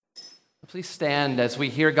Please stand as we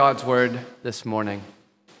hear God's word this morning.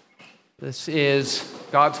 This is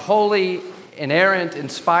God's holy, inerrant,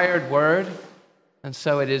 inspired word, and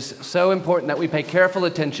so it is so important that we pay careful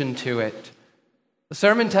attention to it. The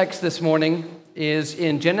sermon text this morning is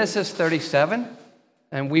in Genesis 37,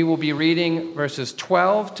 and we will be reading verses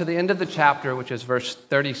 12 to the end of the chapter, which is verse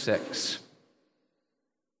 36.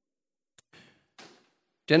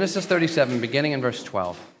 Genesis 37, beginning in verse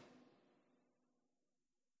 12.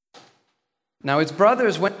 Now his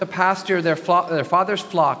brothers went to pasture their father's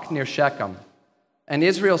flock near Shechem. And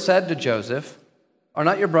Israel said to Joseph, "Are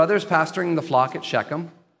not your brothers pasturing the flock at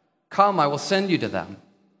Shechem? Come, I will send you to them."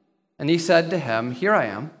 And he said to him, "Here I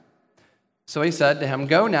am." So he said to him,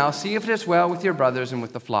 "Go now, see if it is well with your brothers and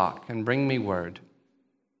with the flock, and bring me word."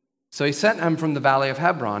 So he sent him from the valley of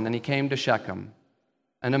Hebron, and he came to Shechem.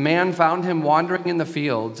 And a man found him wandering in the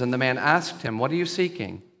fields, and the man asked him, "What are you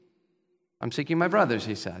seeking?" "I'm seeking my brothers,"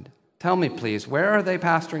 he said. "Tell me, please, where are they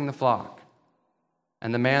pasturing the flock?"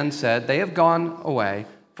 And the man said, "They have gone away,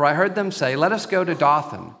 for I heard them say, 'Let us go to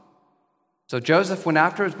Dothan.'" So Joseph went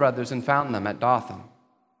after his brothers and found them at Dothan.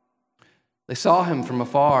 They saw him from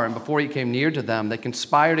afar, and before he came near to them, they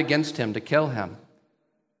conspired against him to kill him.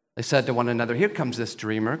 They said to one another, "Here comes this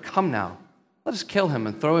dreamer. Come now, let us kill him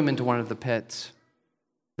and throw him into one of the pits.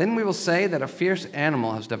 Then we will say that a fierce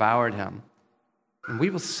animal has devoured him, and we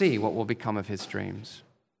will see what will become of his dreams."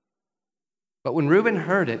 But when Reuben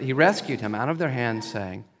heard it, he rescued him out of their hands,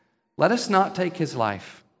 saying, "Let us not take his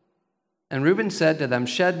life." And Reuben said to them,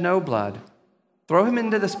 "Shed no blood. Throw him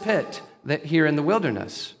into this pit here in the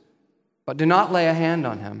wilderness, but do not lay a hand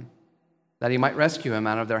on him, that he might rescue him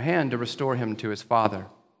out of their hand to restore him to his father."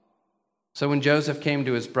 So when Joseph came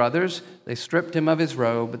to his brothers, they stripped him of his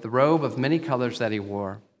robe, the robe of many colors that he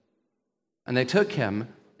wore. And they took him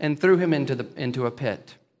and threw him into a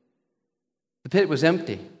pit. The pit was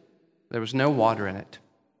empty. There was no water in it.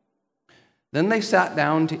 Then they sat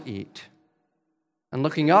down to eat. And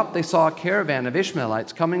looking up, they saw a caravan of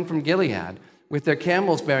Ishmaelites coming from Gilead, with their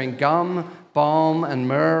camels bearing gum, balm, and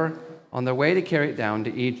myrrh, on their way to carry it down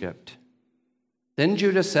to Egypt. Then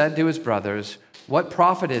Judah said to his brothers, "What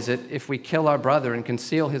profit is it if we kill our brother and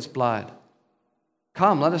conceal his blood?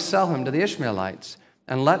 Come, let us sell him to the Ishmaelites,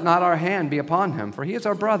 and let not our hand be upon him, for he is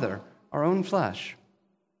our brother, our own flesh."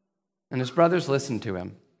 And his brothers listened to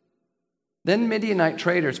him. Then Midianite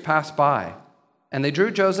traders passed by, and they drew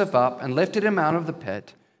Joseph up and lifted him out of the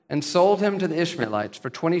pit and sold him to the Ishmaelites for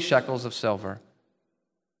 20 shekels of silver.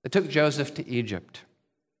 They took Joseph to Egypt.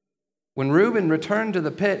 When Reuben returned to the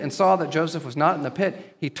pit and saw that Joseph was not in the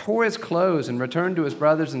pit, he tore his clothes and returned to his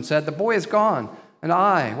brothers and said, "The boy is gone, and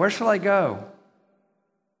I, where shall I go?"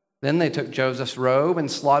 Then they took Joseph's robe and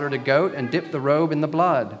slaughtered a goat and dipped the robe in the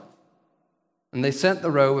blood. And they sent the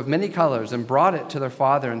robe of many colors and brought it to their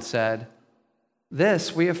father and said,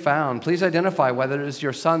 "This we have found. Please identify whether it is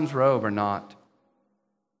your son's robe or not."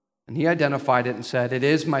 And he identified it and said, "It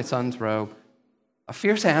is my son's robe. A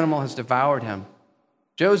fierce animal has devoured him.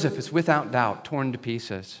 Joseph is without doubt torn to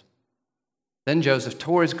pieces." Then Joseph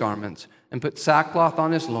tore his garments and put sackcloth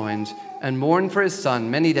on his loins and mourned for his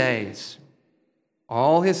son many days.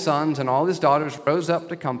 All his sons and all his daughters rose up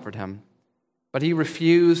to comfort him, but he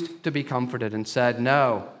refused to be comforted and said,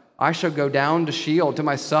 "No, I shall go down to Sheol to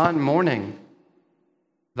my son mourning."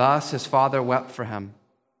 Thus his father wept for him.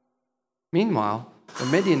 Meanwhile, the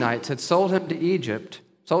Midianites had sold him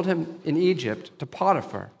in Egypt to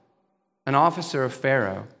Potiphar, an officer of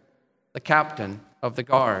Pharaoh, the captain of the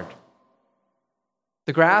guard.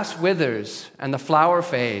 The grass withers and the flower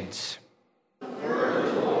fades. The word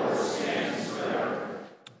of the Lord stands forever.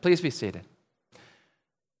 Please be seated.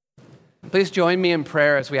 Please join me in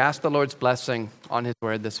prayer as we ask the Lord's blessing on his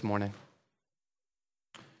word this morning.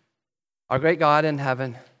 Our great God in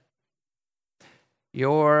heaven,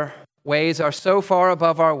 your ways are so far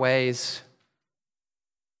above our ways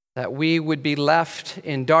that we would be left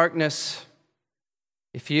in darkness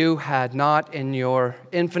if you had not, in your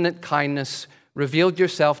infinite kindness, revealed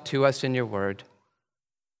yourself to us in your word.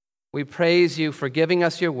 We praise you for giving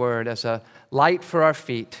us your word as a light for our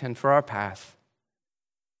feet and for our path.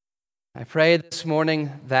 I pray this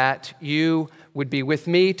morning that you would be with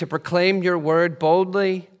me to proclaim your word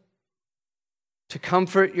boldly, to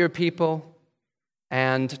comfort your people,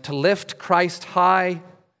 and to lift Christ high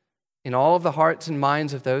in all of the hearts and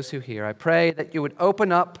minds of those who hear. I pray that you would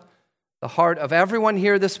open up the heart of everyone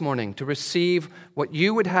here this morning to receive what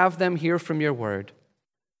you would have them hear from your word,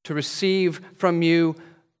 to receive from you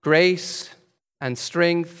grace and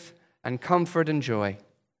strength and comfort and joy.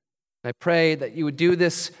 I pray that you would do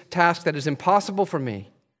this task that is impossible for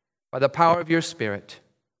me by the power of your Spirit.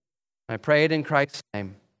 I pray it in Christ's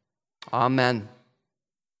name. Amen.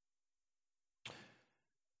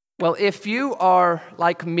 Well, if you are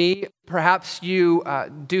like me, perhaps you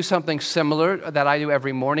do something similar that I do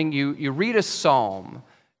every morning. You read a psalm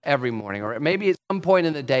every morning, or maybe at some point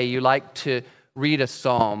in the day you like to read a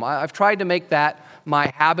psalm. I've tried to make that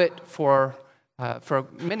my habit for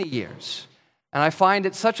many years, and I find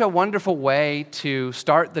it such a wonderful way to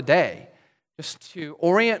start the day, just to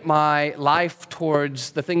orient my life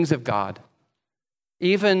towards the things of God,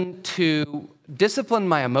 even to discipline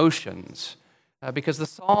my emotions. Because the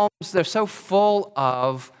Psalms, they're so full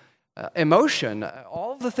of emotion.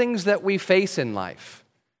 All the things that we face in life,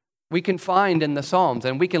 we can find in the Psalms,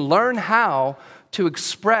 and we can learn how to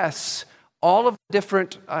express all of the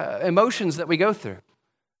different emotions that we go through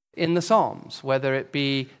in the Psalms, whether it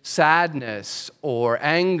be sadness or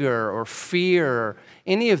anger or fear,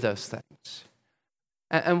 any of those things.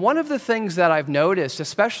 And one of the things that I've noticed,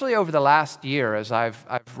 especially over the last year as I've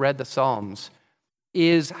read the Psalms,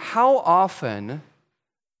 is how often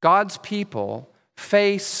God's people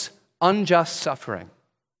face unjust suffering.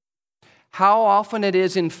 How often it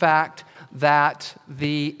is, in fact, that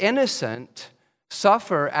the innocent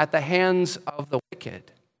suffer at the hands of the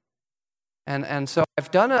wicked. And so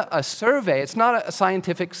I've done a survey. It's not a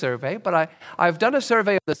scientific survey, but I've done a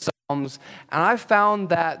survey of the Psalms, and I've found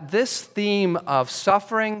that this theme of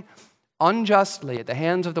suffering unjustly at the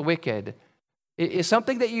hands of the wicked is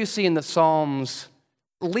something that you see in the Psalms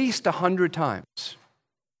at least 100 times.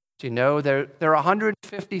 Do you know there are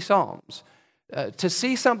 150 Psalms? To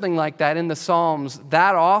see something like that in the Psalms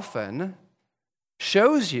that often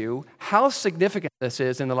shows you how significant this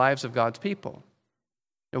is in the lives of God's people.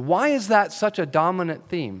 Now, why is that such a dominant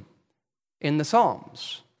theme in the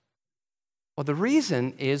Psalms? Well, the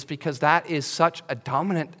reason is because that is such a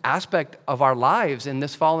dominant aspect of our lives in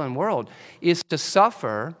this fallen world, is to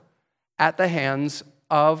suffer at the hands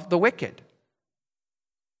of the wicked,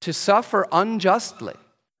 to suffer unjustly.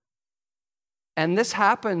 And this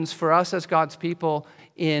happens for us as God's people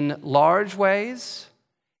in large ways.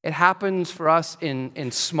 It happens for us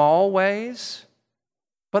in small ways,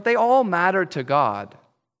 but they all matter to God.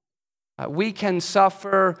 We can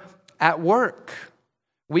suffer at work.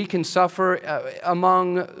 We can suffer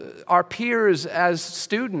among our peers as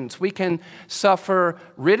students. We can suffer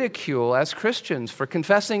ridicule as Christians for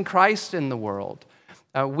confessing Christ in the world.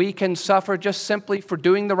 We can suffer just simply for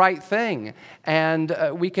doing the right thing, and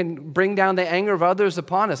we can bring down the anger of others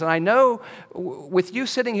upon us. And I know, with you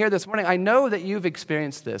sitting here this morning, I know that you've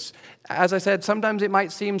experienced this. As I said, sometimes it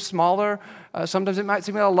might seem smaller, sometimes it might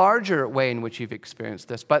seem in a larger way in which you've experienced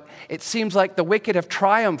this, but it seems like the wicked have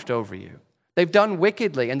triumphed over you. They've done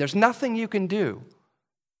wickedly, and there's nothing you can do.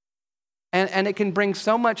 And it can bring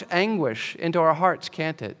so much anguish into our hearts,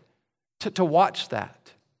 can't it, to watch that.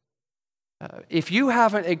 If you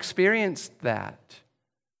haven't experienced that,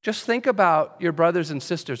 just think about your brothers and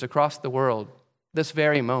sisters across the world this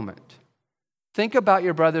very moment. Think about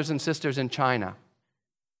your brothers and sisters in China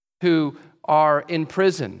who are in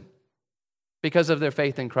prison because of their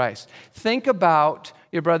faith in Christ. Think about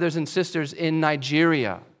your brothers and sisters in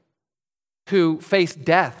Nigeria who face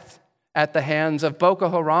death at the hands of Boko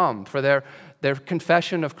Haram for their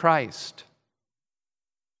confession of Christ.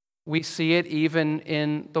 We see it even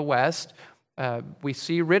in the West. We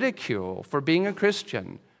see ridicule for being a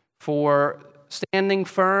Christian, for standing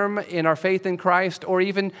firm in our faith in Christ, or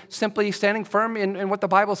even simply standing firm in what the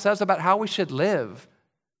Bible says about how we should live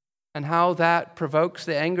and how that provokes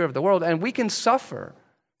the anger of the world. And we can suffer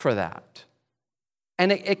for that.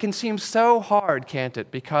 And it can seem so hard, can't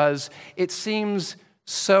it? Because it seems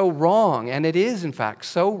so wrong, and it is, in fact,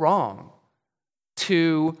 so wrong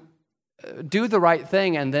to do the right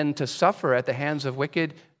thing and then to suffer at the hands of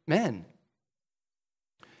wicked men.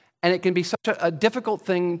 And it can be such a difficult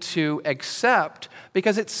thing to accept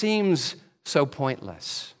because it seems so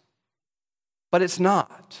pointless. But it's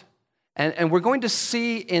not. And we're going to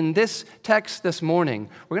see in this text this morning,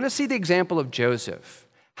 we're going to see the example of Joseph,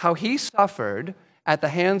 how he suffered at the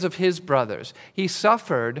hands of his brothers. He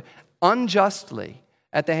suffered unjustly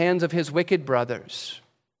at the hands of his wicked brothers.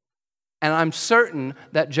 And I'm certain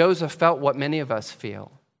that Joseph felt what many of us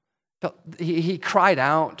feel. He cried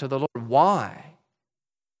out to the Lord, why?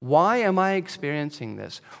 Why am I experiencing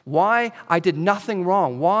this? Why? I did nothing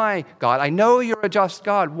wrong. Why, God? I know you're a just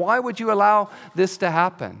God. Why would you allow this to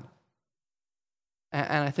happen?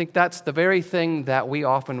 And I think that's the very thing that we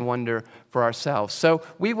often wonder for ourselves. So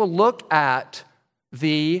we will look at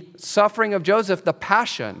the suffering of Joseph, the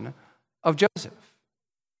passion of Joseph.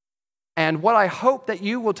 And what I hope that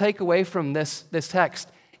you will take away from this text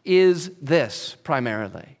is this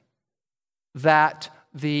primarily, that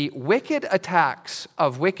the wicked attacks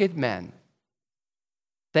of wicked men,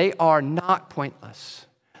 they are not pointless.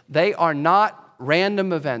 They are not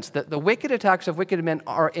random events. The wicked attacks of wicked men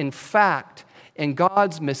are, in fact, in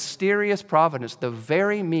God's mysterious providence, the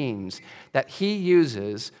very means that he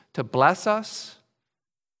uses to bless us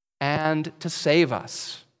and to save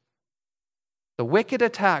us. The wicked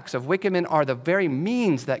attacks of wicked men are the very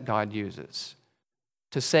means that God uses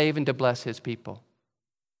to save and to bless his people.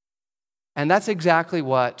 And that's exactly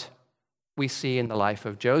what we see in the life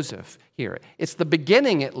of Joseph here. It's the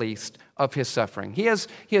beginning, at least, of his suffering. He has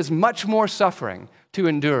much more suffering to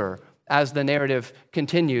endure as the narrative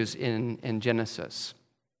continues in Genesis.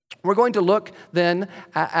 We're going to look then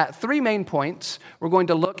at three main points. We're going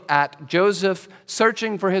to look at Joseph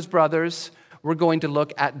searching for his brothers. We're going to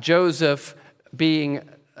look at Joseph being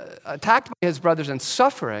attacked by his brothers and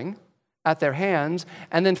suffering at their hands.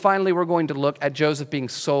 And then finally, we're going to look at Joseph being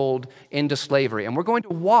sold into slavery. And we're going to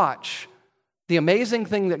watch the amazing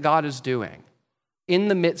thing that God is doing in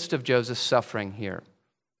the midst of Joseph's suffering here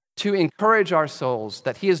to encourage our souls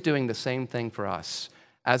that he is doing the same thing for us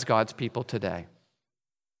as God's people today.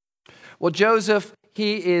 Well, Joseph,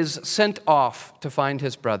 he is sent off to find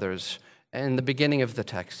his brothers in the beginning of the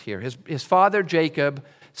text here. His father, Jacob,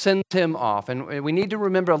 sends him off. And we need to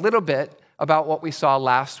remember a little bit about what we saw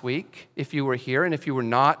last week, if you were here, and if you were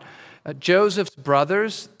not. Joseph's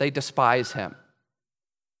brothers, they despise him.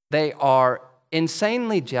 They are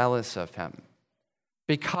insanely jealous of him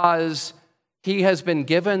because he has been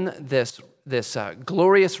given this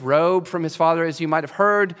glorious robe from his father, as you might have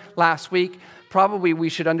heard last week. Probably we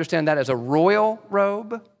should understand that as a royal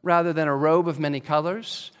robe rather than a robe of many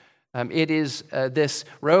colors. It is this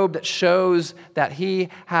robe that shows that he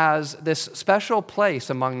has this special place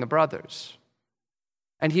among the brothers.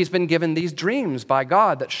 And he's been given these dreams by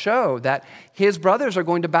God that show that his brothers are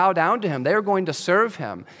going to bow down to him. They are going to serve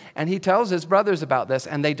him. And he tells his brothers about this,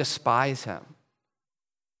 and they despise him.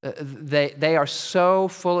 They are so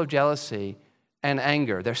full of jealousy and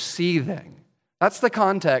anger. They're seething. That's the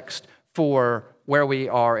context for where we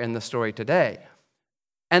are in the story today.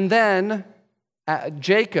 And then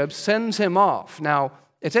Jacob sends him off. Now,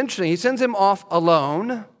 it's interesting. He sends him off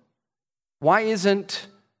alone. Why isn't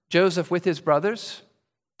Joseph with his brothers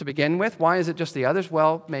to begin with? Why is it just the others?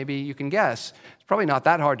 Well, maybe you can guess. It's probably not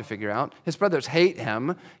that hard to figure out. His brothers hate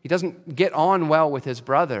him. He doesn't get on well with his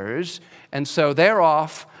brothers. And so they're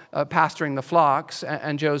off pasturing the flocks,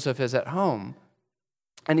 and Joseph is at home.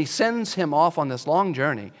 And he sends him off on this long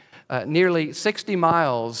journey, nearly 60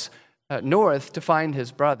 miles north to find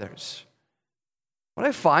his brothers. What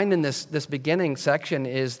I find in this beginning section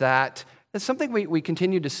is that it's something we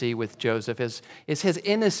continue to see with Joseph is his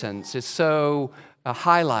innocence is so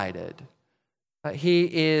highlighted.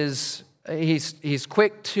 He's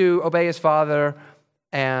quick to obey his father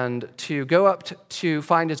and to go up to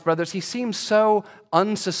find his brothers. He seems so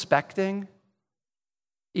unsuspecting,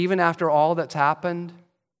 even after all that's happened.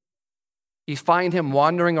 You find him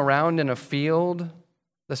wandering around in a field.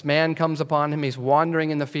 This man comes upon him. He's wandering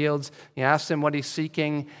in the fields. He asks him what he's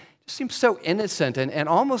seeking. He seems so innocent and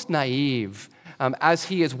almost naive as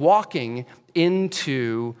he is walking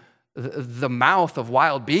into the mouth of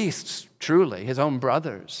wild beasts, truly, his own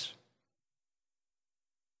brothers.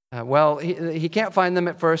 Well, he can't find them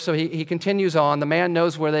at first, so he continues on. The man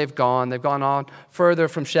knows where they've gone. They've gone on further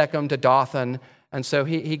from Shechem to Dothan. And so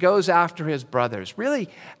he goes after his brothers, really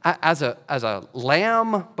as a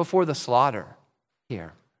lamb before the slaughter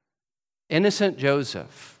here. Innocent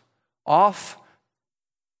Joseph, off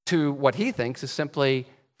to what he thinks is simply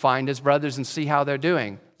find his brothers and see how they're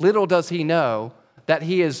doing. Little does he know that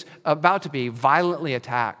he is about to be violently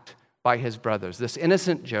attacked by his brothers, this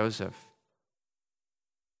innocent Joseph.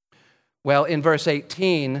 Well, in verse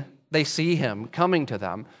 18, they see him coming to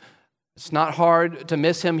them. It's not hard to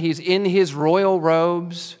miss him. He's in his royal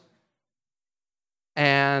robes,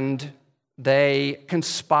 and they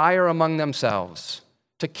conspire among themselves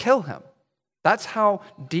to kill him. That's how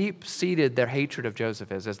deep-seated their hatred of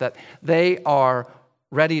Joseph is that they are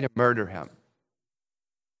ready to murder him.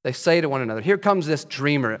 They say to one another, here comes this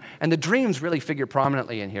dreamer. And the dreams really figure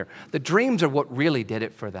prominently in here. The dreams are what really did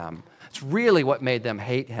it for them. It's really what made them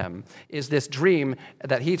hate him, is this dream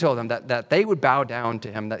that he told them that they would bow down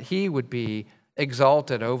to him, that he would be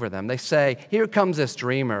exalted over them. They say, here comes this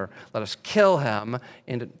dreamer. Let us kill him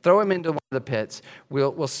and throw him into one of the pits.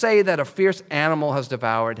 We'll say that a fierce animal has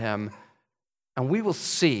devoured him, and we will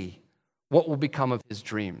see what will become of his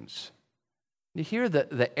dreams. You hear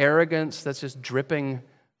the arrogance that's just dripping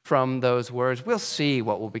from those words. We'll see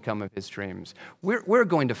what will become of his dreams. We're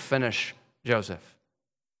going to finish Joseph.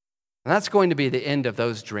 And that's going to be the end of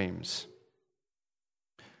those dreams.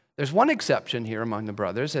 There's one exception here among the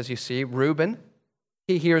brothers, as you see. Reuben,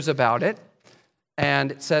 he hears about it,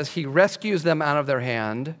 and it says he rescues them out of their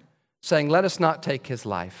hand, saying, "Let us not take his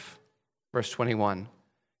life." Verse 21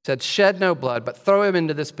 said, "Shed no blood, but throw him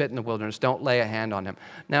into this pit in the wilderness. Don't lay a hand on him."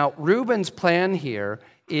 Now, Reuben's plan here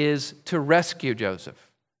is to rescue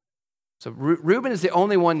Joseph. So Reuben is the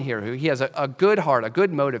only one here who he has a good heart, a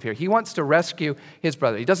good motive here. He wants to rescue his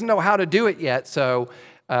brother. He doesn't know how to do it yet, so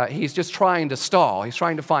he's just trying to stall. He's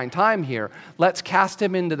trying to find time here. Let's cast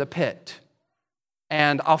him into the pit,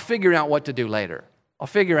 and I'll figure out what to do later. I'll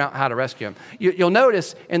figure out how to rescue him. You'll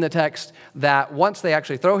notice in the text that once they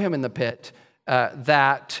actually throw him in the pit,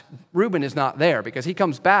 that Reuben is not there, because he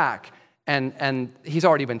comes back and he's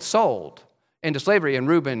already been sold into slavery, and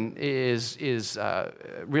Reuben is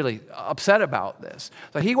really upset about this.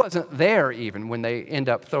 So he wasn't there even when they end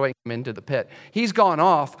up throwing him into the pit. He's gone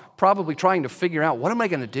off probably trying to figure out, what am I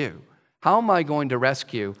going to do? How am I going to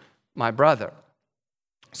rescue my brother?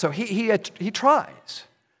 So he tries.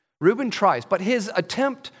 Reuben tries, but his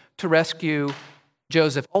attempt to rescue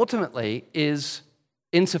Joseph ultimately is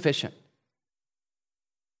insufficient.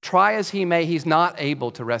 Try as he may, he's not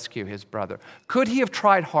able to rescue his brother. Could he have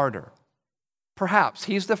tried harder? Perhaps.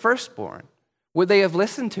 He's the firstborn. Would they have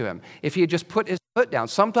listened to him if he had just put his foot down?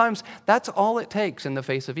 Sometimes that's all it takes in the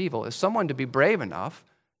face of evil, is someone to be brave enough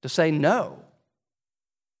to say no.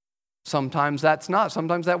 Sometimes that's not.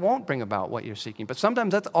 Sometimes that won't bring about what you're seeking. But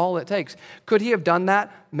sometimes that's all it takes. Could he have done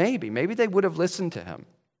that? Maybe. Maybe they would have listened to him.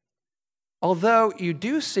 Although you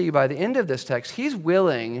do see by the end of this text, he's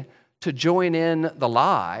willing to join in the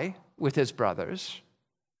lie with his brothers.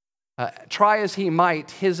 Try as he might,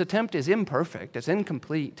 his attempt is imperfect, it's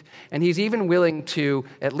incomplete. And he's even willing to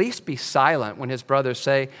at least be silent when his brothers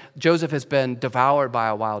say Joseph has been devoured by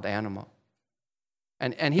a wild animal.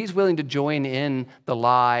 And he's willing to join in the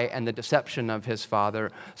lie and the deception of his father.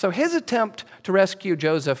 So his attempt to rescue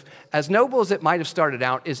Joseph, as noble as it might have started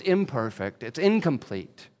out, is imperfect. It's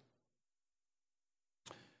incomplete.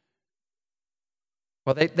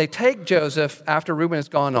 Well, they take Joseph after Reuben has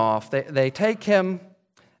gone off. They take him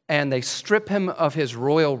and they strip him of his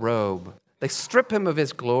royal robe. They strip him of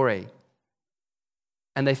his glory.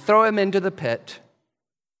 And they throw him into the pit.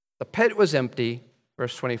 The pit was empty,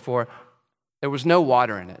 verse 24. There was no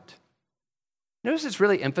water in it. Notice it's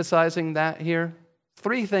really emphasizing that here.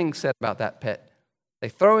 3 things said about that pit. They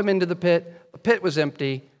throw him into the pit was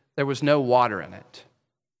empty, there was no water in it.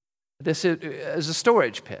 This is a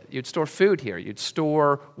storage pit. You'd store food here, you'd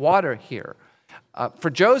store water here.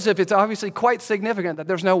 For Joseph, it's obviously quite significant that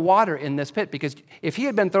there's no water in this pit, because if he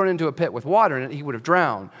had been thrown into a pit with water in it, he would have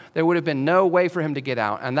drowned. There would have been no way for him to get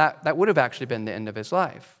out, and that would have actually been the end of his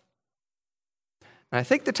life. And I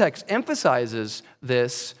think the text emphasizes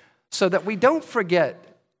this so that we don't forget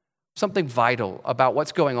something vital about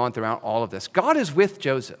what's going on throughout all of this. God is with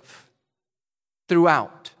Joseph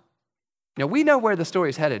throughout. Now, we know where the story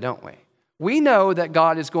is headed, don't we? We know that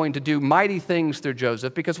God is going to do mighty things through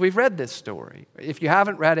Joseph because we've read this story. If you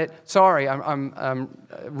haven't read it, sorry, I'm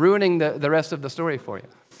ruining the rest of the story for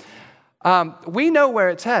you. We know where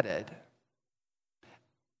it's headed.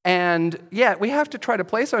 And yet, we have to try to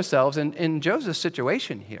place ourselves in Joseph's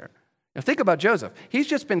situation here. Now, think about Joseph. He's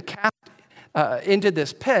just been cast into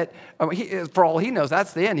this pit. For all he knows,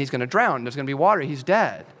 that's the end. He's going to drown. There's going to be water. He's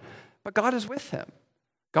dead. But God is with him.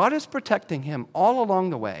 God is protecting him all along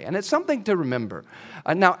the way. And it's something to remember.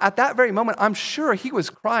 Now, at that very moment, I'm sure he was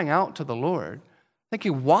crying out to the Lord,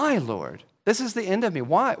 thinking, why, Lord? This is the end of me.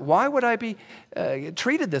 Why would I be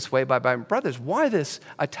treated this way by my brothers? Why this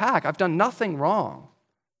attack? I've done nothing wrong.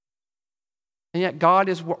 And yet God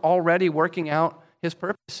is already working out his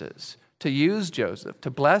purposes to use Joseph, to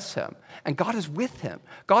bless him. And God is with him.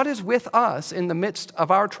 God is with us in the midst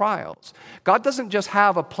of our trials. God doesn't just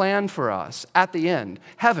have a plan for us at the end.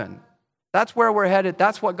 Heaven, that's where we're headed.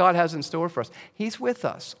 That's what God has in store for us. He's with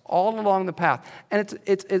us all along the path. And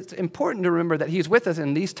it's important to remember that he's with us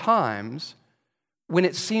in these times when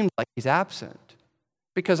it seems like he's absent.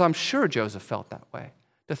 Because I'm sure Joseph felt that way.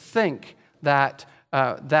 To think that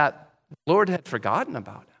the Lord had forgotten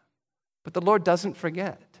about him. But the Lord doesn't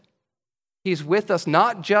forget. He's with us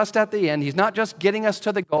not just at the end. He's not just getting us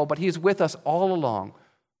to the goal, but he's with us all along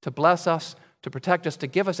to bless us, to protect us, to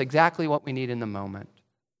give us exactly what we need in the moment.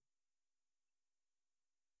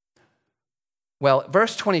 Well,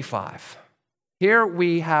 verse 25. Here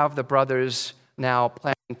we have the brothers now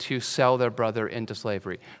planning to sell their brother into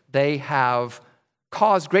slavery. They have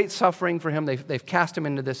caused great suffering for him. They've cast him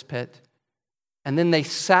into this pit. And then they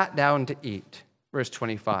sat down to eat. Verse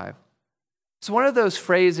 25. It's one of those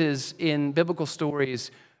phrases in biblical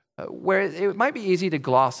stories where it might be easy to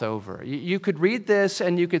gloss over. You could read this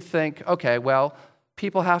and you could think, okay, well,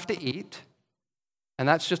 people have to eat, and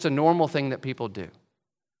that's just a normal thing that people do.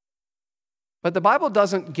 But the Bible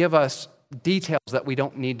doesn't give us details that we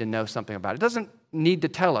don't need to know something about. It doesn't need to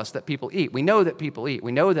tell us that people eat. We know that people eat.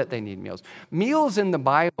 We know that they need meals. Meals in the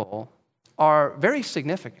Bible are very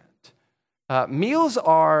significant. Meals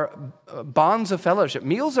are bonds of fellowship.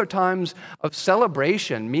 Meals are times of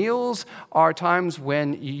celebration. Meals are times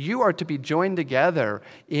when you are to be joined together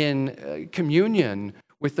in communion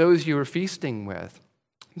with those you are feasting with.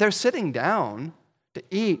 They're sitting down to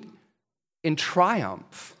eat in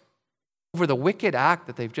triumph over the wicked act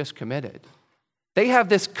that they've just committed. They have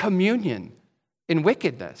this communion in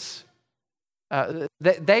wickedness.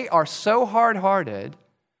 They are so hard-hearted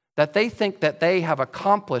that they think that they have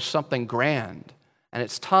accomplished something grand, and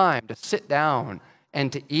it's time to sit down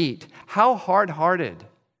and to eat. How hard-hearted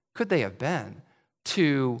could they have been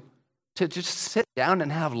to just sit down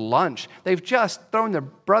and have lunch? They've just thrown their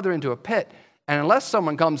brother into a pit, and unless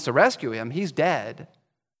someone comes to rescue him, he's dead.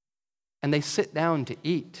 And they sit down to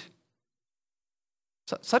eat.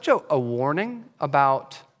 Such a warning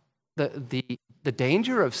about the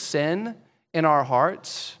danger of sin in our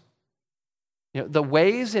hearts. The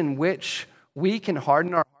ways in which we can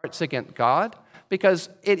harden our hearts against God, because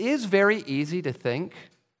it is very easy to think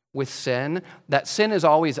with sin that sin is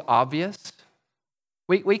always obvious.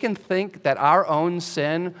 We can think that our own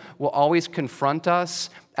sin will always confront us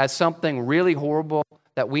as something really horrible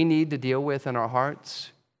that we need to deal with in our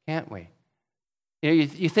hearts, can't we?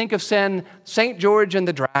 You think of sin, St. George and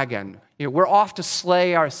the dragon. We're off to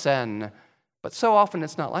slay our sin. But so often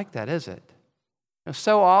it's not like that, is it?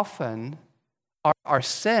 So often our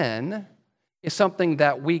sin is something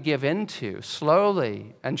that we give into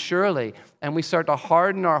slowly and surely, and we start to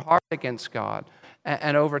harden our heart against God.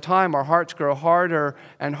 And over time, our hearts grow harder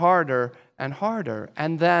and harder and harder.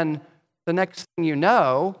 And then the next thing you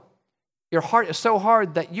know, your heart is so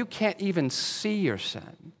hard that you can't even see your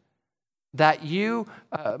sin. That you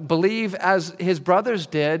believe, as his brothers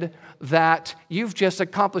did, that you've just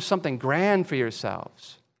accomplished something grand for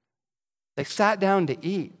yourselves. They sat down to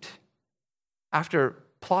eat after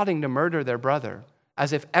plotting to murder their brother,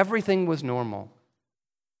 as if everything was normal.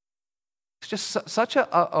 It's just such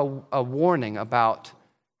a warning about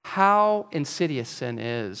how insidious sin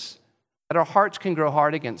is, that our hearts can grow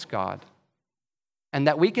hard against God, and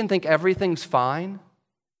that we can think everything's fine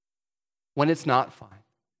when it's not fine.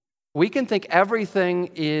 We can think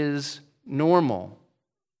everything is normal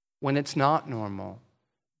when it's not normal.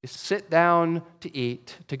 We sit down to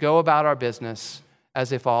eat, to go about our business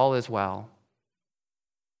as if all is well.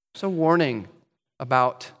 So, warning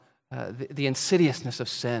about the insidiousness of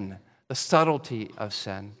sin, the subtlety of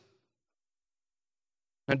sin.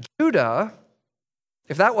 Now, Judah,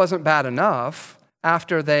 if that wasn't bad enough,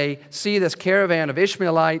 after they see this caravan of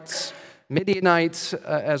Ishmaelites, Midianites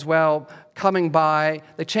as well, coming by,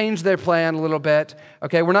 they change their plan a little bit.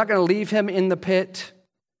 Okay, we're not going to leave him in the pit.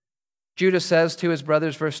 Judah says to his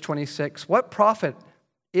brothers, verse 26, "What profit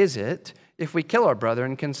is it if we kill our brother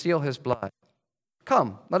and conceal his blood?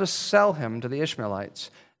 Come, let us sell him to the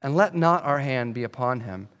Ishmaelites, and let not our hand be upon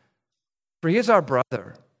him. For he is our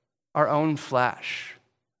brother, our own flesh."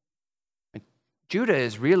 Judah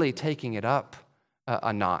is really taking it up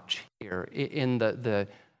a notch here in the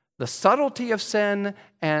subtlety of sin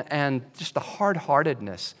and just the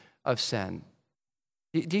hard-heartedness of sin.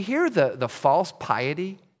 Do you hear the false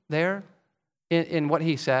piety there in what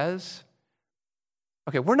he says?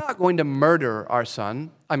 Okay, we're not going to murder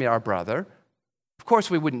our brother. Of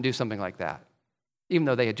course we wouldn't do something like that, even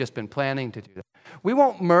though they had just been planning to do that. We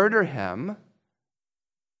won't murder him.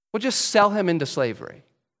 We'll just sell him into slavery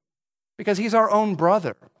because he's our own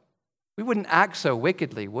brother. We wouldn't act so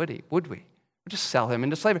wickedly, would we? We'll just sell him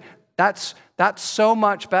into slavery. That's so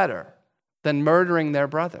much better than murdering their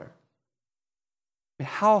brother. I mean,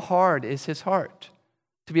 how hard is his heart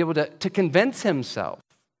to be able to convince himself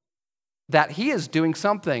that he is doing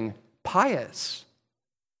something pious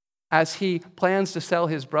as he plans to sell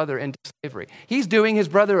his brother into slavery? He's doing his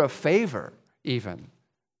brother a favor, even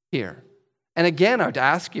here. And again, I would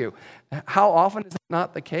ask you, how often is that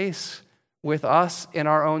not the case with us in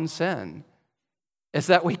our own sin? Is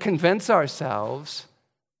that we convince ourselves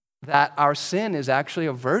that our sin is actually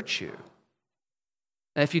a virtue.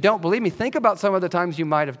 And if you don't believe me, think about some of the times you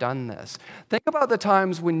might have done this. Think about the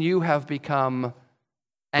times when you have become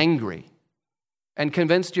angry and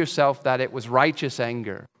convinced yourself that it was righteous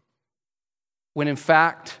anger, when in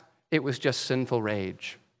fact it was just sinful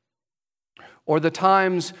rage. Or the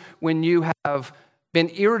times when you have been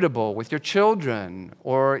irritable with your children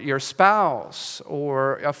or your spouse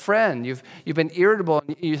or a friend. You've been irritable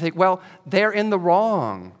and you think, well, they're in the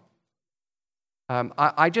wrong.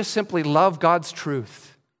 I just simply love God's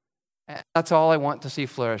truth. That's all I want to see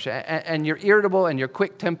flourish. And you're irritable and you're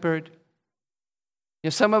quick-tempered.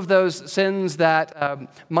 Some of those sins that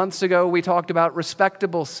months ago we talked about,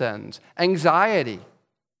 respectable sins, anxiety.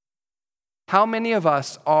 How many of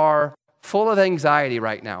us are full of anxiety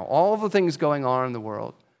right now? All of the things going on in the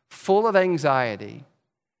world, full of anxiety.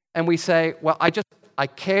 And we say, well, I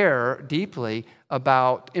care deeply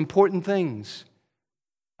about important things.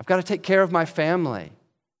 I've got to take care of my family.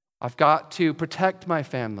 I've got to protect my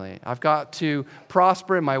family. I've got to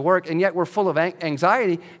prosper in my work. And yet we're full of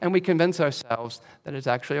anxiety, and we convince ourselves that it's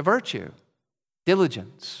actually a virtue,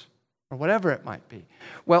 diligence, or whatever it might be.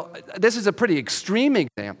 Well, this is a pretty extreme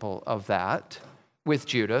example of that with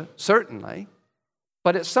Judah, certainly.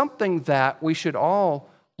 But it's something that we should all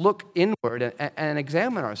look inward and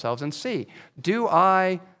examine ourselves and see. Do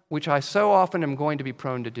I, which I so often am going to be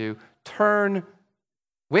prone to do, turn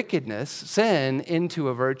wickedness, sin, into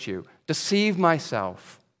a virtue, deceive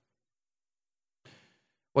myself?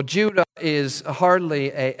 Well, Judah is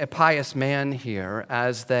hardly a pious man here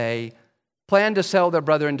as they plan to sell their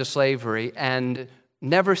brother into slavery and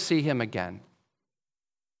never see him again.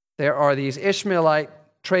 There are these Ishmaelite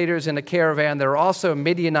traders in a caravan. There are also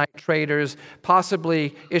Midianite traders,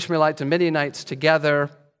 possibly Ishmaelites and Midianites together.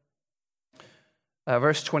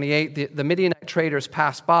 Verse 28, the Midianite traders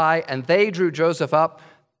passed by, and they drew Joseph up.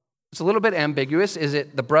 It's a little bit ambiguous. Is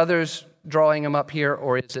it the brothers drawing him up here,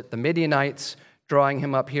 or is it the Midianites drawing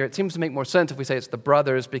him up here? It seems to make more sense if we say it's the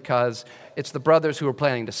brothers, because it's the brothers who are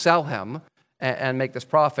planning to sell him and make this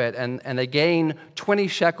profit, and they gain 20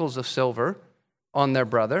 shekels of silver on their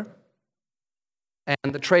brother,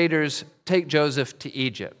 and the traders take Joseph to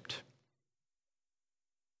Egypt.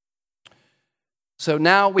 So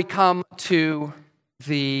now we come to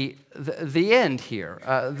the end here,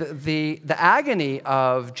 the agony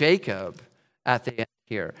of Jacob at the end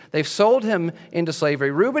here. They've sold him into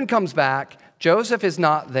slavery. Reuben comes back. Joseph is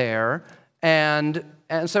not there, and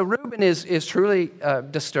so Reuben is truly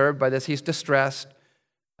disturbed by this. He's distressed.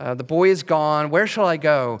 The boy is gone. Where shall I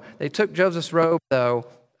go? They took Joseph's robe, though,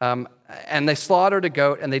 and they slaughtered a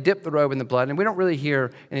goat, and they dipped the robe in the blood. And we don't really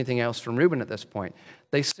hear anything else from Reuben at this point.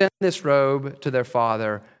 They send this robe to their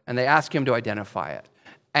father, and they ask him to identify it.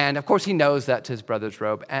 And, of course, he knows that's his brother's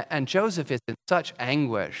robe. And Joseph is in such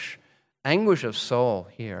anguish of soul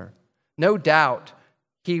here. No doubt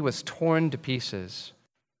he was torn to pieces.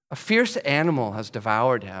 A fierce animal has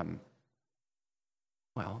devoured him.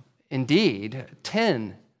 Well, indeed,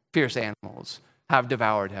 10 fierce animals have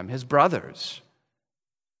devoured him, his brothers.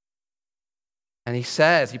 And he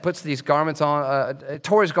says, he puts these garments on,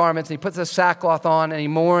 tore his garments, and he puts a sackcloth on, and he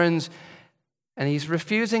mourns, and he's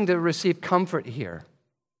refusing to receive comfort here.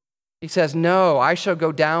 He says, no, I shall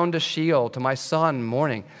go down to Sheol to my son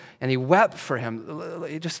mourning. And he wept for him.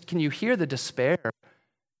 Can you hear the despair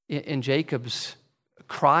in Jacob's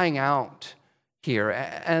crying out here?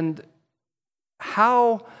 And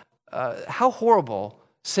how horrible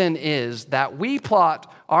sin is that we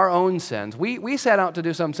plot our own sins. We set out to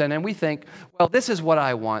do some sin, and we think, well, this is what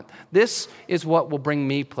I want. This is what will bring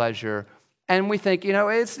me pleasure. And we think,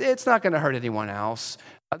 it's not going to hurt anyone else.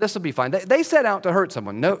 This will be fine. They set out to hurt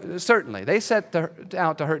someone. No, certainly. They set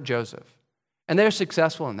out to hurt Joseph. And they're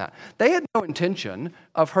successful in that. They had no intention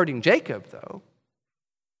of hurting Jacob, though.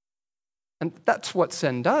 And that's what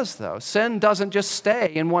sin does, though. Sin doesn't just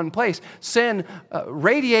stay in one place. Sin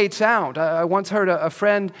radiates out. I once heard a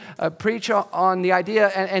friend preach on the idea,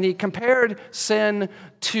 and he compared sin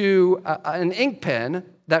to an ink pen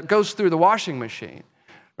that goes through the washing machine.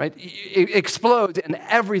 Right? It explodes, and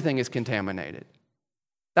everything is contaminated.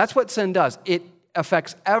 That's what sin does. It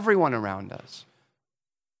affects everyone around us.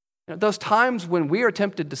 Those times when we are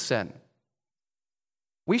tempted to sin,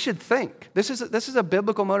 we should think. This is a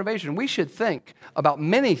biblical motivation. We should think about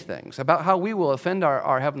many things, about how we will offend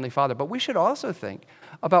our Heavenly Father, but we should also think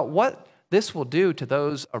about what this will do to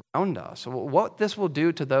those around us, what this will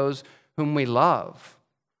do to those whom we love.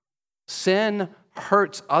 Sin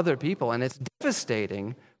hurts other people, and it's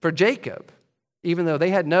devastating for Jacob, even though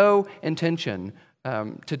they had no intention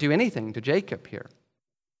to do anything to Jacob here.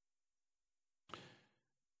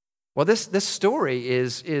 Well, this story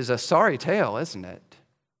is a sorry tale, isn't it?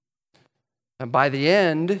 And by the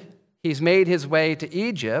end, he's made his way to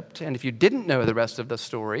Egypt, and if you didn't know the rest of the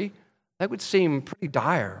story, that would seem pretty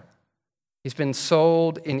dire. He's been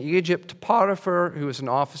sold in Egypt to Potiphar, who was an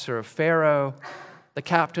officer of Pharaoh, the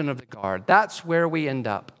captain of the guard. That's where we end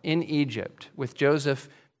up, in Egypt, with Joseph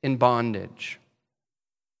in bondage.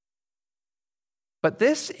 But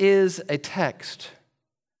this is a text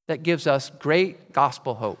that gives us great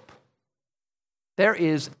gospel hope. There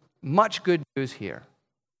is much good news here.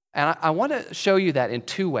 And I want to show you that in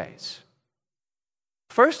two ways.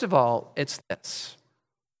 First of all, it's this.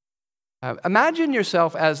 Imagine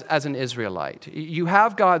yourself as an Israelite. You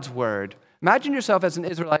have God's word. Imagine yourself as an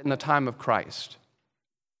Israelite in the time of Christ.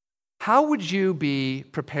 How would you be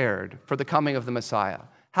prepared for the coming of the Messiah?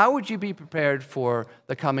 How would you be prepared for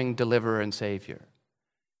the coming deliverer and Savior?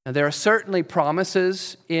 Now, there are certainly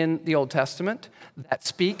promises in the Old Testament that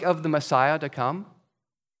speak of the Messiah to come.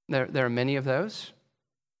 There are many of those.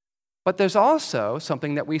 But there's also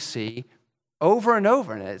something that we see over and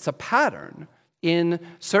over, and it's a pattern in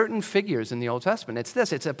certain figures in the Old Testament. It's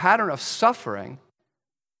this. It's a pattern of suffering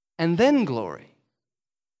and then glory.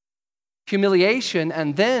 Humiliation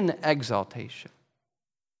and then exaltation.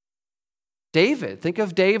 David, think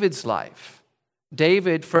of David's life.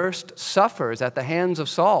 David first suffers at the hands of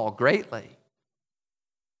Saul greatly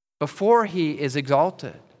before he is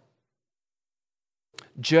exalted.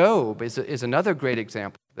 Job is another great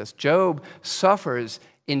example of this. Job suffers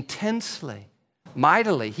intensely,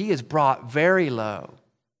 mightily. He is brought very low.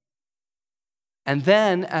 And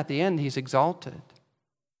then at the end, he's exalted.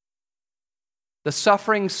 The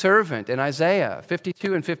suffering servant in Isaiah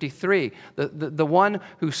 52 and 53, the one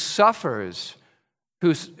who suffers,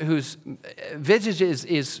 whose visage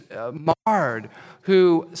is marred,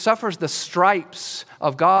 who suffers the stripes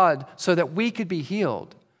of God so that we could be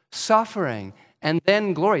healed, suffering and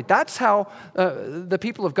then glory. That's how the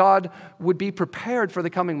people of God would be prepared for the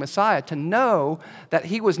coming Messiah, to know that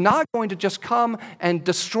he was not going to just come and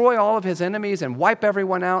destroy all of his enemies and wipe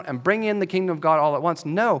everyone out and bring in the kingdom of God all at once.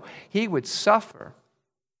 No, he would suffer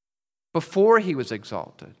before he was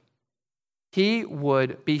exalted. He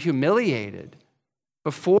would be humiliated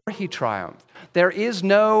before he triumphed. There is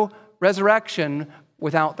no resurrection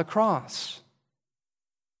without the cross.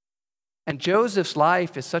 And Joseph's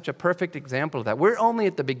life is such a perfect example of that. We're only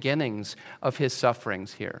at the beginnings of his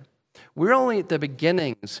sufferings here. We're only at the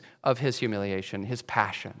beginnings of his humiliation, his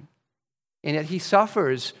passion. And yet he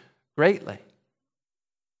suffers greatly.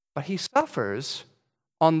 But he suffers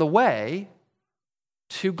on the way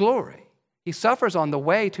to glory. He suffers on the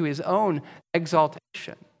way to his own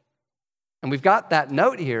exaltation. And we've got that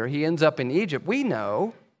note here. He ends up in Egypt. We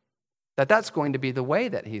know that that's going to be the way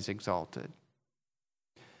that he's exalted.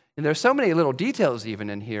 And there are so many little details even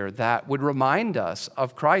in here that would remind us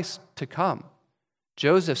of Christ to come.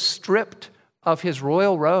 Joseph stripped of his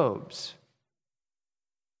royal robes.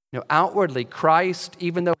 Outwardly, Christ,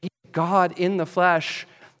 even though he's God in the flesh,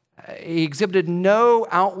 he exhibited no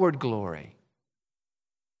outward glory.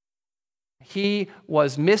 He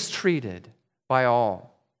was mistreated by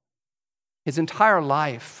all. His entire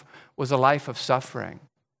life was a life of suffering.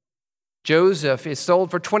 Joseph is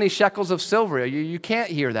sold for 20 shekels of silver. You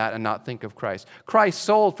can't hear that and not think of Christ. Christ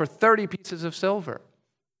sold for 30 pieces of silver.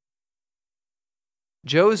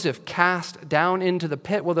 Joseph cast down into the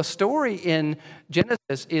pit. Well, the story in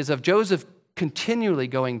Genesis is of Joseph continually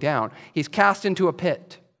going down. He's cast into a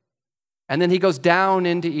pit, and then he goes down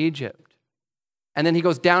into Egypt, and then he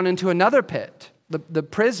goes down into another pit, the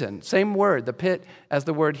prison, same word, the pit as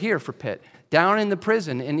the word here for pit. Down in the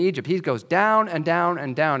prison in Egypt. He goes down and down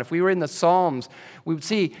and down. If we were in the Psalms, we would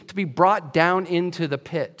see to be brought down into the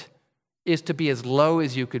pit is to be as low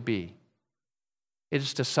as you could be. It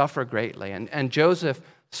is to suffer greatly. And Joseph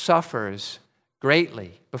suffers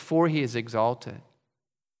greatly before he is exalted.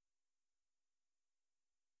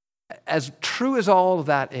 As true as all of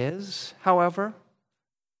that is, however,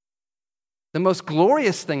 the most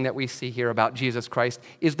glorious thing that we see here about Jesus Christ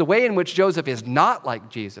is the way in which Joseph is not like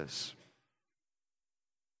Jesus.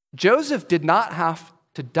 Joseph did not have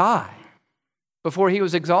to die before he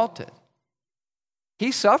was exalted.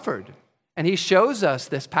 He suffered, and he shows us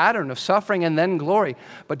this pattern of suffering and then glory.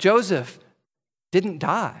 But Joseph didn't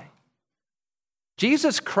die.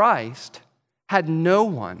 Jesus Christ had no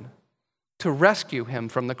one to rescue him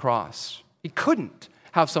from the cross. He couldn't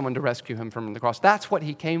have someone to rescue him from the cross. That's what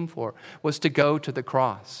he came for, was to go to the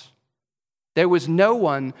cross. There was no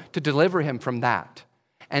one to deliver him from that.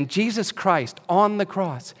 And Jesus Christ on the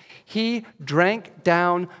cross, he drank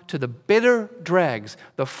down to the bitter dregs,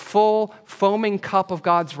 the full foaming cup of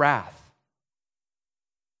God's wrath.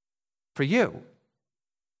 For you,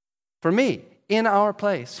 for me, in our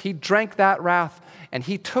place. He drank that wrath, and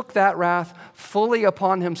he took that wrath fully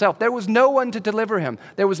upon himself. There was no one to deliver him.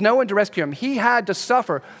 There was no one to rescue him. He had to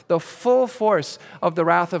suffer the full force of the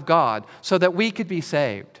wrath of God so that we could be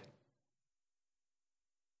saved.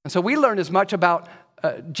 And so we learn as much about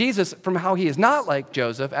Jesus from how he is not like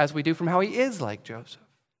Joseph as we do from how he is like Joseph.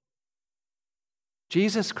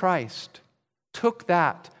 Jesus Christ took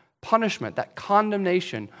that punishment, that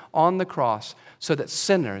condemnation on the cross so that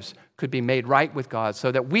sinners could be made right with God, so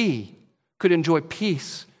that we could enjoy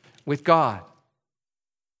peace with God.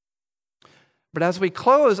 But as we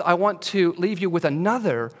close, I want to leave you with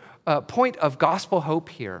another point of gospel hope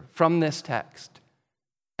here from this text.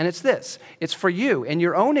 And it's this. It's for you in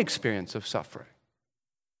your own experience of suffering.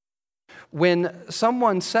 When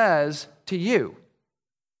someone says to you,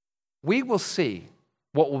 we will see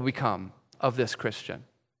what will become of this Christian.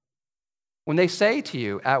 When they say to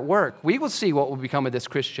you at work, we will see what will become of this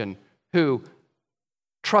Christian who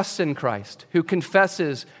trusts in Christ, who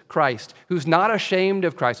confesses Christ, who's not ashamed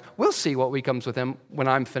of Christ. We'll see what becomes with them when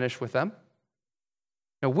I'm finished with them.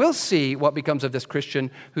 Now, we'll see what becomes of this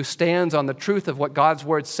Christian who stands on the truth of what God's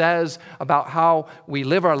word says about how we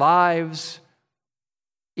live our lives,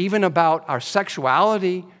 even about our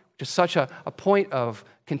sexuality, which is such a point of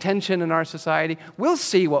contention in our society. We'll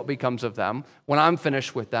see what becomes of them when I'm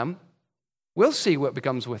finished with them. We'll see what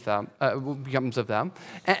becomes of them.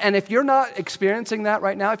 And if you're not experiencing that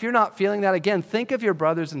right now, if you're not feeling that, again, think of your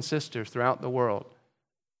brothers and sisters throughout the world.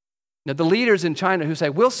 Now, the leaders in China who say,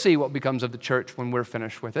 we'll see what becomes of the church when we're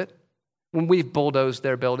finished with it, when we've bulldozed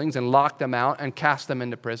their buildings and locked them out and cast them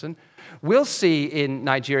into prison. We'll see in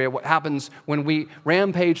Nigeria what happens when we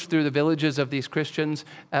rampage through the villages of these Christians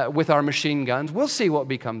with our machine guns. We'll see what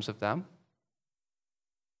becomes of them.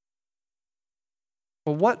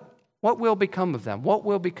 Well, what will become of them? What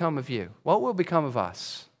will become of you? What will become of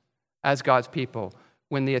us as God's people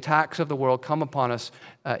when the attacks of the world come upon us,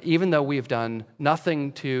 even though we've done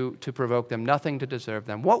nothing to provoke them, nothing to deserve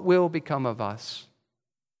them? What will become of us?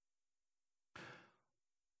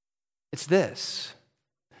 It's this.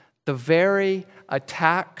 The very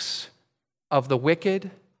attacks of the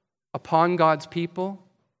wicked upon God's people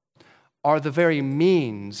are the very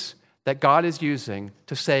means that God is using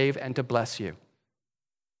to save and to bless you.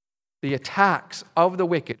 The attacks of the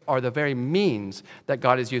wicked are the very means that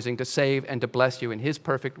God is using to save and to bless you in his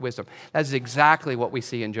perfect wisdom. That is exactly what we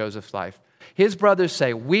see in Joseph's life. His brothers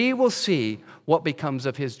say, we will see what becomes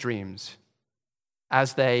of his dreams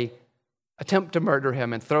as they attempt to murder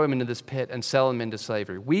him and throw him into this pit and sell him into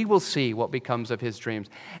slavery. We will see what becomes of his dreams.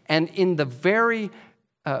 And in the very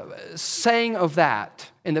saying of that,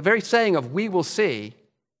 in the very saying of we will see,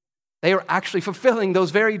 they are actually fulfilling those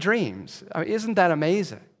very dreams. I mean, isn't that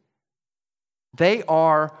amazing? They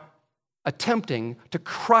are attempting to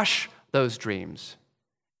crush those dreams,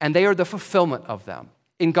 and they are the fulfillment of them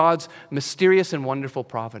in God's mysterious and wonderful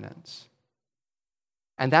providence.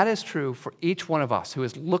 And that is true for each one of us who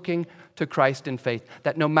is looking to Christ in faith,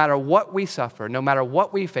 that no matter what we suffer, no matter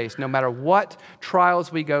what we face, no matter what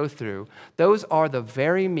trials we go through, those are the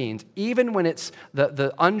very means, even when it's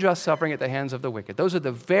the unjust suffering at the hands of the wicked, those are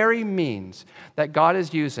the very means that God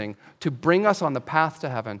is using to bring us on the path to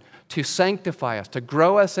heaven, to sanctify us, to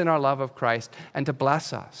grow us in our love of Christ, and to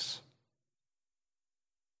bless us.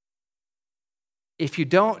 If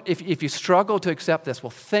you struggle to accept this,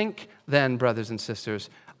 well, think then, brothers and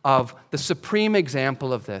sisters, of the supreme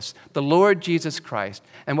example of this, the Lord Jesus Christ,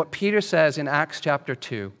 and what Peter says in Acts chapter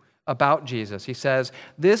 2 about Jesus. He says,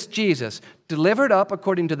 this Jesus, delivered up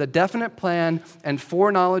according to the definite plan and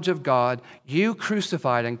foreknowledge of God, you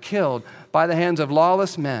crucified and killed by the hands of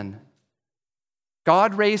lawless men.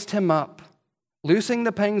 God raised him up, loosing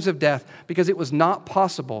the pangs of death, because it was not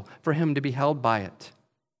possible for him to be held by it.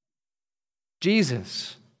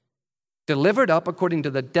 Jesus, delivered up according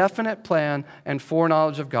to the definite plan and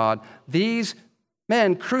foreknowledge of God, these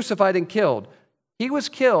men crucified and killed. He was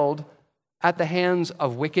killed at the hands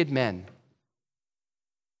of wicked men.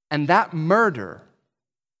 And that murder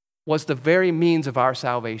was the very means of our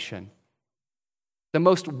salvation. The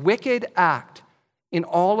most wicked act in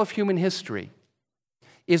all of human history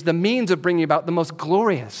is the means of bringing about the most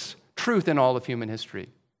glorious truth in all of human history.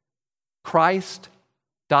 Christ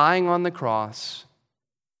dying on the cross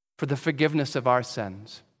for the forgiveness of our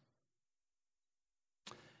sins.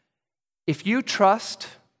 If you trust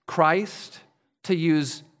Christ to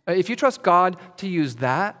use, if you trust God to use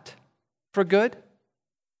that for good,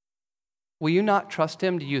 will you not trust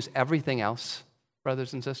him to use everything else,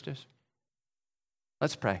 brothers and sisters?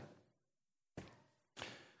 Let's pray.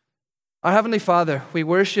 Our Heavenly Father, we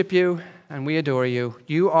worship you and we adore you.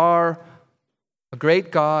 You are a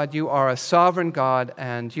great God, you are a sovereign God,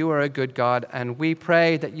 and you are a good God, and we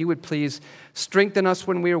pray that you would please strengthen us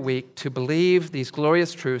when we are weak to believe these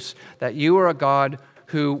glorious truths, that you are a God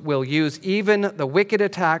who will use even the wicked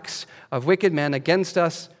attacks of wicked men against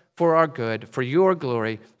us for our good, for your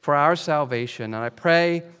glory, for our salvation. And I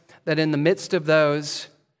pray that in the midst of those,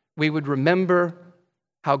 we would remember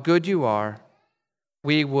how good you are,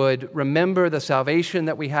 we would remember the salvation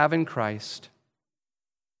that we have in Christ,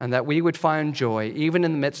 and that we would find joy even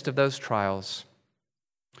in the midst of those trials.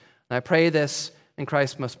 And I pray this in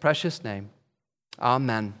Christ's most precious name.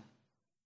 Amen.